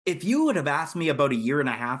If you would have asked me about a year and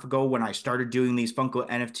a half ago when I started doing these Funko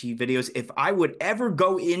NFT videos, if I would ever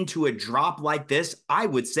go into a drop like this, I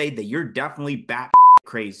would say that you're definitely bat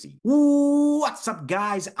crazy. What's up,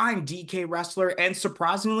 guys? I'm DK Wrestler, and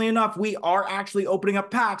surprisingly enough, we are actually opening up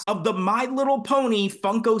packs of the My Little Pony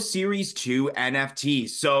Funko Series 2 NFT.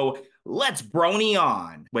 So let's brony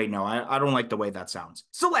on. Wait, no, I don't like the way that sounds.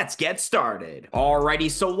 So let's get started. Alrighty,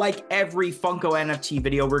 so like every Funko NFT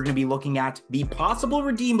video, we're going to be looking at the possible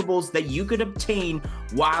redeemables that you could obtain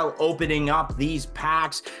while opening up these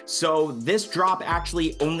packs. So this drop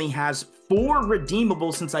actually only has 4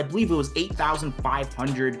 redeemables, since I believe it was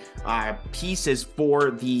 8,500 pieces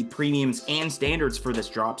for the premiums and standards for this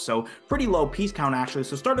drop. So pretty low piece count actually.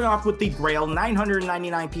 So starting off with the Grail,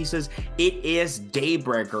 999 pieces. It is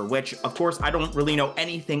Daybreaker, which of course I don't really know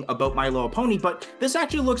anything about My Little Pony, but this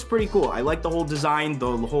actually looks pretty cool. I like the whole design,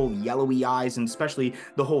 the whole yellowy eyes, and especially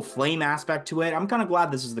the whole flame aspect to it. I'm kind of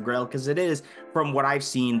glad this is the Grail because it is, from what I've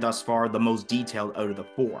seen thus far, the most detailed out of the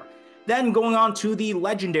 4. Then going on to the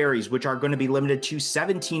legendaries, which are going to be limited to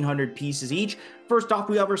 1,700 pieces each. First off,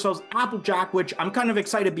 we have ourselves Applejack, which I'm kind of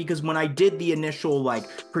excited because when I did the initial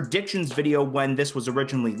predictions video when this was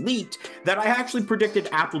originally leaked, that I actually predicted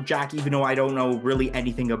Applejack, even though I don't know really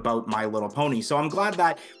anything about My Little Pony. So I'm glad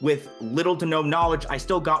that with little to no knowledge, I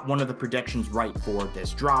still got one of the predictions right for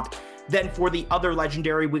this drop. Then for the other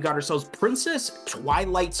legendary, we got ourselves Princess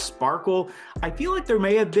Twilight Sparkle. I feel like there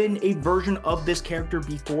may have been a version of this character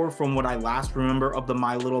before from what I last remember of the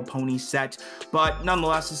My Little Pony set, but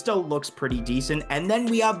nonetheless, it still looks pretty decent. And then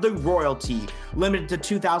we have the Royalty, limited to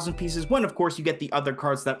 2,000 pieces, when of course you get the other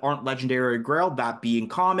cards that aren't legendary or Grail, that being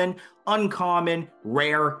common, uncommon,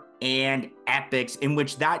 rare, and epics, in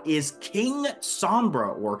which that is King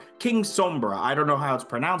Sombra or King Sombra. I don't know how it's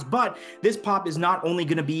pronounced, but this pop is not only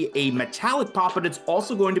going to be a metallic pop, but it's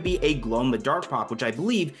also going to be a glow-in-the-dark pop, which I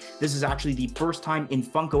believe this is actually the first time in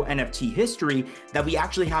Funko NFT history that we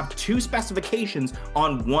actually have 2 specifications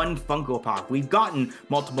on one Funko Pop. We've gotten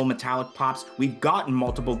multiple metallic pops, we've gotten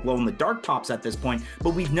multiple glow-in-the-dark pops at this point,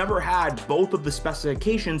 but we've never had both of the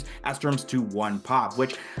specifications as terms to one pop,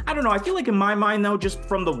 which, I don't know, I feel like in my mind though, just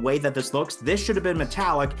from the way that this looks, this should have been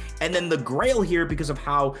metallic, and then the Grail here, because of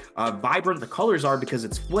how vibrant the colors are, because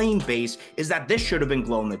it's flame based, is that this should have been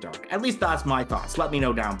glow in the dark. At least that's my thoughts. Let me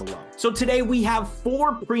know down below. So today we have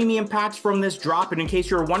 4 premium packs from this drop, and in case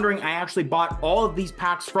you're wondering, I actually bought all of these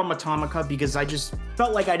packs from Atomica because I just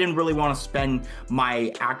felt like I didn't really want to spend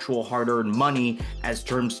my actual hard-earned money as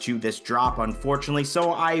terms to this drop, unfortunately,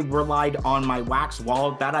 so I relied on my wax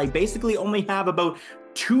wallet that I basically only have about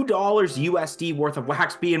 $2 USD worth of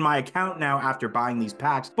WaxB in my account now after buying these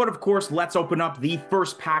packs. But of course, let's open up the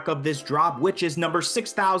first pack of this drop, which is number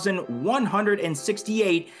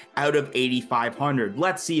 6,168 out of 8,500.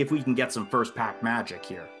 Let's see if we can get some first pack magic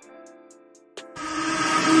here.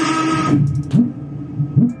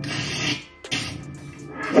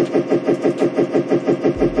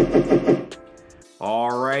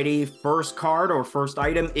 Alrighty, first card or first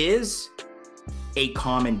item is a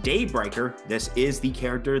common Daybreaker. This is the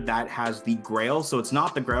character that has the Grail, so it's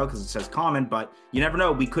not the Grail because it says common, but you never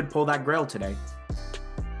know, we could pull that Grail today.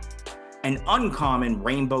 An uncommon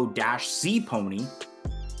Rainbow Dash Sea Pony,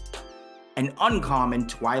 an uncommon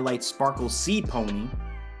Twilight Sparkle Sea Pony,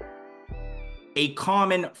 a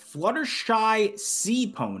common Fluttershy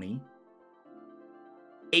Sea Pony,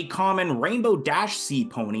 a common Rainbow Dash Sea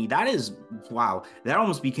Pony. That is, wow, that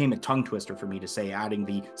almost became a tongue twister for me to say, adding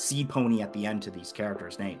the Sea Pony at the end to these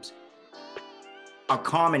characters' names. A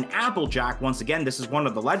common Applejack. Once again, this is one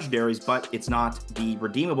of the legendaries, but it's not the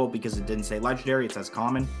redeemable because it didn't say legendary, it says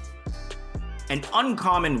common. An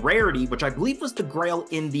uncommon rarity, which I believe was the Grail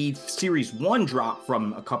in the Series 1 drop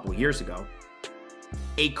from a couple years ago.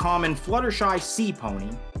 A common Fluttershy Sea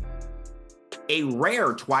Pony. A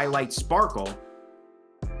rare Twilight Sparkle.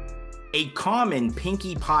 A common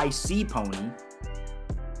Pinkie Pie Sea Pony,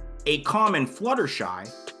 a common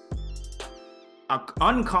Fluttershy, an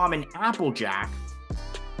uncommon Applejack,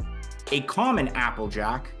 a common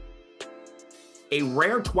Applejack, a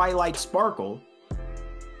rare Twilight Sparkle,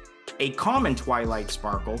 a common Twilight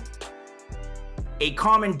Sparkle, a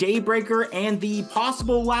common Daybreaker, and the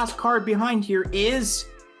possible last card behind here is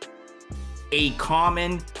a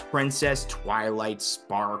common Princess Twilight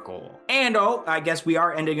Sparkle. And oh, I guess we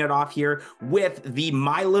are ending it off here with the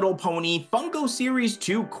My Little Pony Funko Series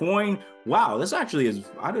 2 coin. Wow, this actually is,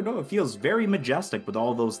 I don't know, it feels very majestic with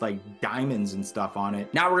all those diamonds and stuff on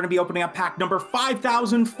it. Now we're gonna be opening up pack number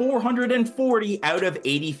 5,440 out of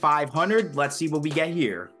 8,500. Let's see what we get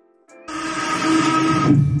here.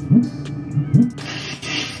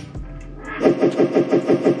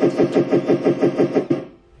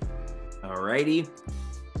 Alrighty.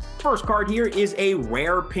 First card here is a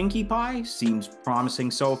rare Pinkie Pie. Seems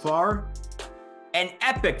promising so far. An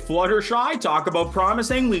epic Fluttershy. Talk about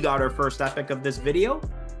promising. We got our first epic of this video.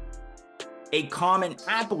 A common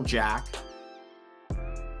Applejack.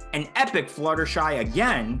 An epic Fluttershy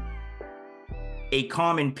again. A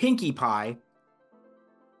common Pinkie Pie.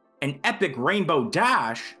 An epic Rainbow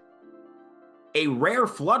Dash. A rare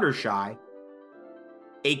Fluttershy.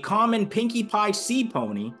 A common Pinkie Pie Sea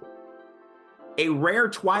Pony. A rare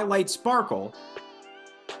Twilight Sparkle.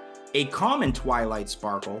 A common Twilight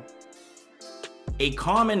Sparkle. A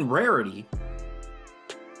common Rarity.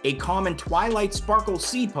 A common Twilight Sparkle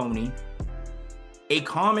Sea Pony. A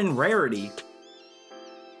common Rarity.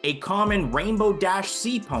 A common Rainbow Dash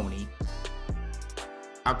Sea Pony.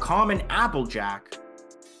 A common Applejack.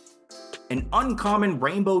 An uncommon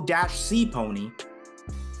Rainbow Dash Sea Pony.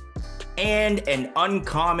 And an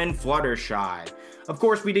uncommon Fluttershy. Of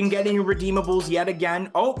course, we didn't get any redeemables yet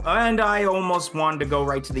again. Oh, and I almost wanted to go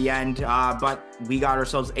right to the end, but we got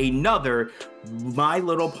ourselves another My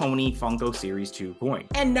Little Pony Funko Series 2 coin.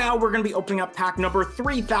 And now we're going to be opening up pack number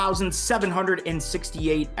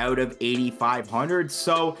 3,768 out of 8,500.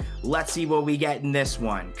 So let's see what we get in this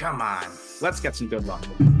one. Come on, let's get some good luck.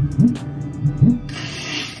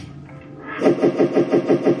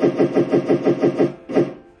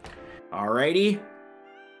 Alrighty.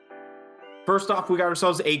 First off, we got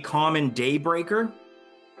ourselves a common Daybreaker,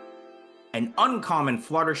 an uncommon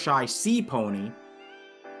Fluttershy Sea Pony,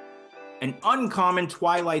 an uncommon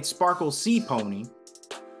Twilight Sparkle Sea Pony,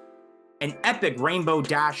 an epic Rainbow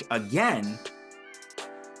Dash again,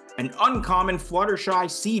 an uncommon Fluttershy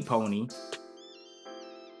Sea Pony,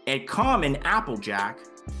 a common Applejack,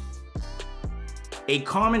 a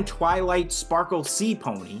common Twilight Sparkle Sea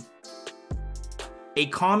Pony, a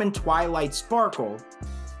common Twilight Sparkle,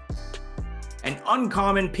 an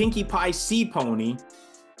uncommon Pinkie Pie Sea Pony,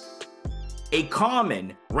 a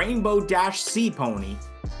common Rainbow Dash Sea Pony,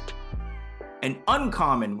 an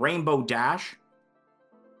uncommon Rainbow Dash,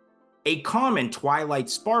 a common Twilight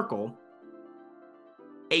Sparkle,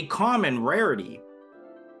 a common Rarity,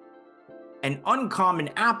 an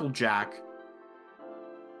uncommon Applejack,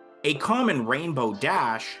 a common Rainbow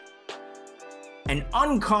Dash, an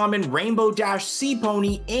uncommon Rainbow Dash Sea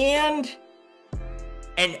Pony, and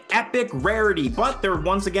an epic Rarity. But there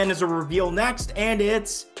once again is a reveal next, and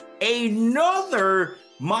it's another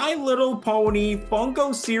My Little Pony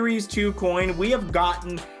Funko Series 2 coin. We have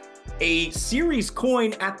gotten a series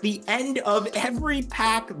coin at the end of every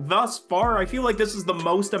pack thus far. I feel like this is the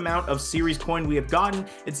most amount of series coin we have gotten.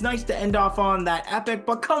 It's nice to end off on that epic,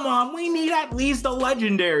 but come on, we need at least a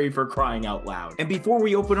legendary, for crying out loud. And before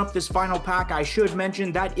we open up this final pack, I should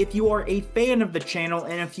mention that if you are a fan of the channel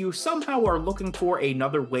and if you somehow are looking for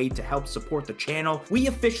another way to help support the channel, we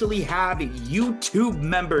officially have YouTube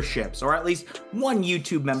memberships, or at least one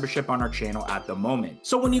YouTube membership on our channel at the moment.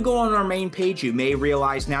 So when you go on our main page, you may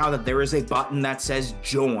realize now that there is a button that says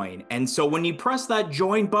join. And so when you press that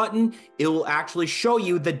join button, it will actually show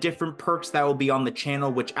you the different perks that will be on the channel,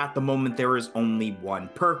 which at the moment there is only one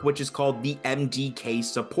perk, which is called the MDK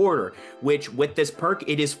supporter, which with this perk,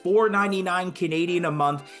 it is $4.99 Canadian a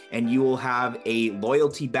month, and you will have a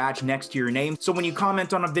loyalty badge next to your name. So when you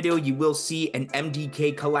comment on a video, you will see an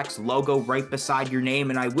MDK Collects logo right beside your name,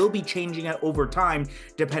 and I will be changing it over time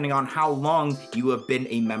depending on how long you have been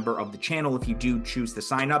a member of the channel if you do choose to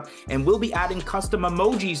sign up. And we'll be adding custom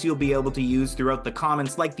emojis you'll be able to use throughout the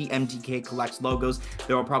comments, like the MDK Collects logos.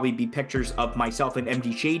 There will probably be pictures of myself and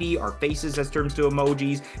MD Shady, our faces as terms to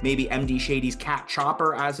emojis, maybe MD Shady's cat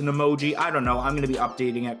Chopper as an emoji. I don't know, I'm going to be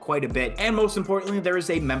updating it quite a bit. And most importantly, there is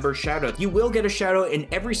a member shoutout. You will get a shoutout in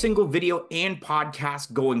every single video and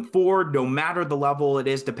podcast going forward, no matter the level it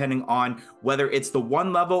is, depending on whether it's the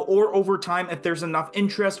one level or over time, if there's enough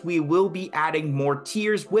interest, we will be adding more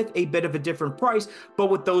tiers with a bit of a different price. But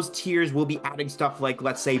with those tiers, we'll be adding stuff like,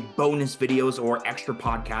 let's say, bonus videos or extra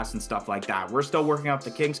podcasts and stuff like that. We're still working out the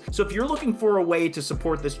kinks. So if you're looking for a way to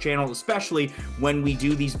support this channel, especially when we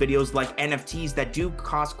do these videos like NFTs that do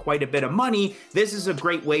cost quite a bit of money, this is a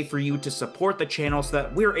great way for you to support the channel so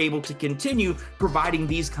that we're able to continue providing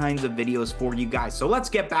these kinds of videos for you guys. So let's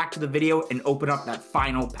get back to the video and open up that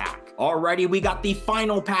final pack. Alrighty, we got the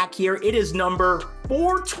final pack here. It is number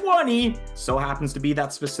 420. So happens to be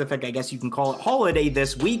that specific, I guess you can call it, holiday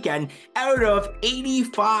this weekend, out of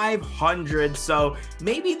 8,500. So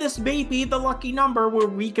maybe this may be the lucky number where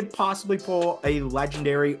we could possibly pull a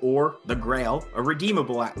legendary or the grail, a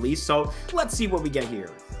redeemable at least. So let's see what we get here.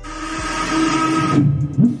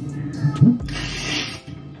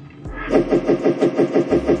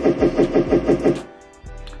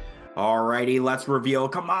 Alrighty. Alrighty, let's reveal.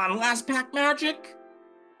 Come on, last pack magic.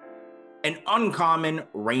 An uncommon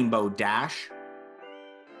Rainbow Dash.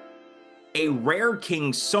 A rare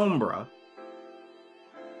King Sombra.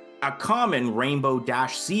 A common Rainbow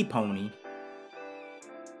Dash Sea Pony.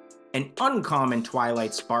 An uncommon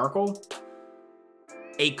Twilight Sparkle.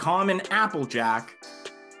 A common Applejack.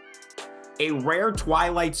 A rare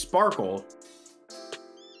Twilight Sparkle.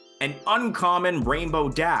 An uncommon Rainbow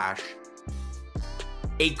Dash.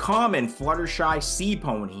 A common Fluttershy Sea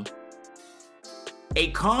Pony.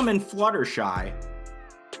 A common Fluttershy.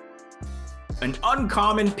 An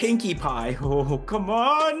uncommon Pinkie Pie. Oh, come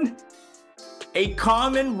on. A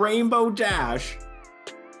common Rainbow Dash.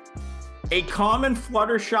 A common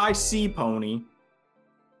Fluttershy Sea Pony.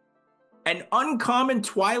 An uncommon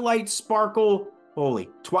Twilight Sparkle.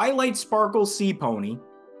 Twilight Sparkle Sea Pony.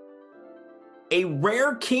 A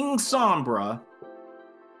rare King Sombra.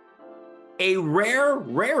 A rare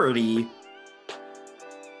rarity.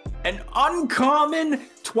 An uncommon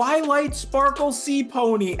Twilight Sparkle Sea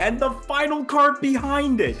Pony, and the final card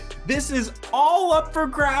behind it. This is all up for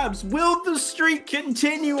grabs. Will the streak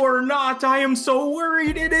continue or not? I am so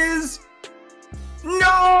worried it is.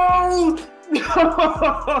 No!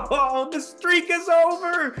 No! The streak is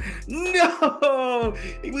over! No!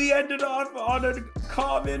 We ended off on a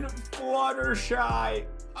common Fluttershy.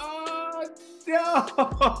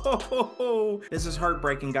 No! This is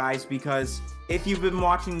heartbreaking, guys, because if you've been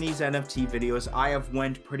watching these NFT videos, I have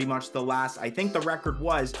went pretty much the last, I think the record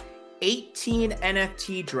was 18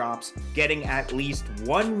 NFT drops, getting at least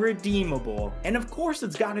one redeemable. And of course,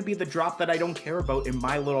 it's got to be the drop that I don't care about in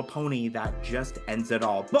My Little Pony that just ends it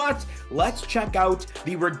all. But let's check out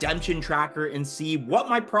the redemption tracker and see what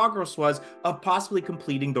my progress was of possibly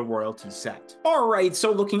completing the royalty set. All right,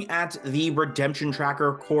 so looking at the redemption tracker,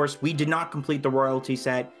 of course, we did not complete the royalty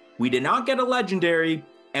set. We did not get a legendary,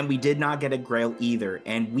 and we did not get a grail either.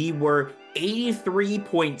 And we were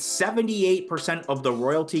 83.78% of the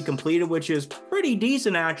royalty completed, which is pretty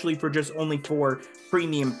decent actually for just only 4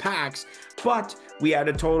 premium packs. But we had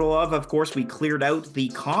a total of course, we cleared out the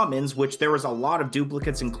commons, which there was a lot of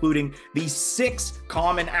duplicates, including the 6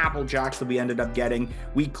 common Applejacks that we ended up getting.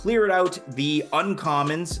 We cleared out the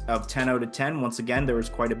uncommons of 10 out of 10. Once again, there was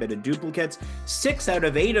quite a bit of duplicates. 6 out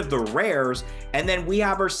of 8 of the rares. And then we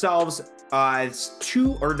have ourselves I'm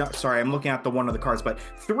looking at the one of the cards, but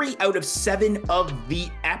 3 out of 7 of the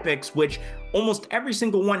epics, which almost every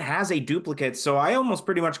single one has a duplicate. So I almost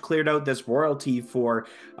pretty much cleared out this royalty for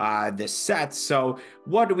this set. So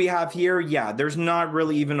what do we have here? Yeah, there's not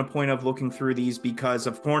really even a point of looking through these because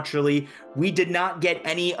unfortunately we did not get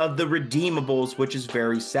any of the redeemables, which is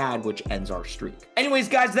very sad, which ends our streak. Anyways,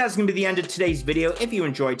 guys, that's gonna be the end of today's video. If you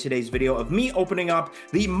enjoyed today's video of me opening up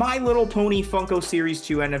the My Little Pony Funko Series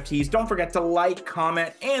 2 NFTs, don't forget to like,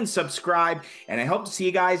 comment, and subscribe. And I hope to see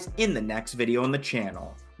you guys in the next video on the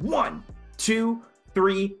channel. 1, 2,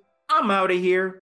 3, I'm out of here.